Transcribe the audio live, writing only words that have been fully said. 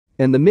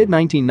In the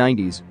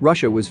mid-1990s,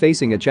 Russia was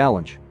facing a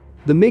challenge.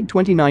 The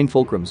MiG-29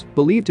 Fulcrums,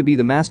 believed to be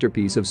the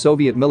masterpiece of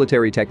Soviet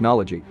military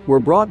technology,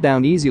 were brought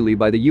down easily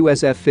by the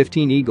US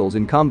F-15 Eagles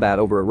in combat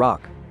over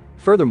Iraq.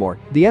 Furthermore,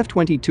 the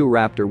F-22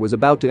 Raptor was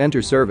about to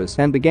enter service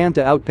and began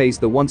to outpace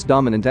the once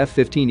dominant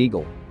F-15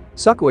 Eagle.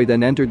 Sukhoi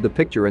then entered the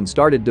picture and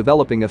started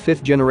developing a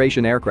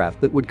fifth-generation aircraft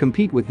that would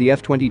compete with the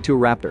F-22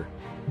 Raptor.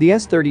 The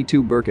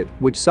S-32 Berkut,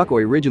 which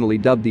Sukhoi originally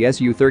dubbed the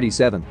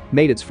Su-37,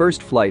 made its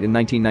first flight in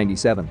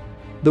 1997.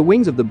 The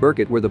wings of the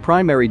Berkut were the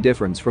primary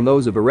difference from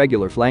those of a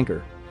regular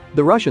flanker.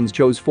 The Russians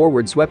chose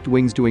forward-swept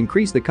wings to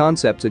increase the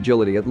concept's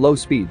agility at low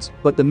speeds,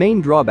 but the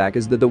main drawback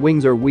is that the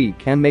wings are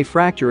weak and may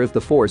fracture if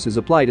the force is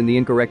applied in the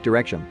incorrect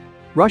direction.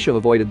 Russia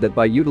avoided that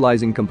by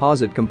utilizing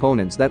composite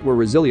components that were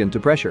resilient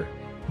to pressure.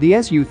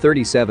 The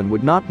Su-37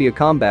 would not be a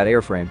combat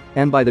airframe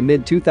and by the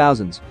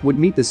mid-2000s would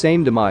meet the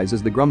same demise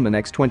as the Grumman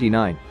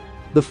X-29.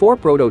 The 4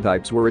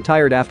 prototypes were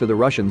retired after the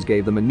Russians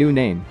gave them a new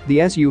name,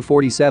 the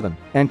Su-47,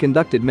 and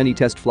conducted many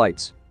test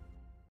flights.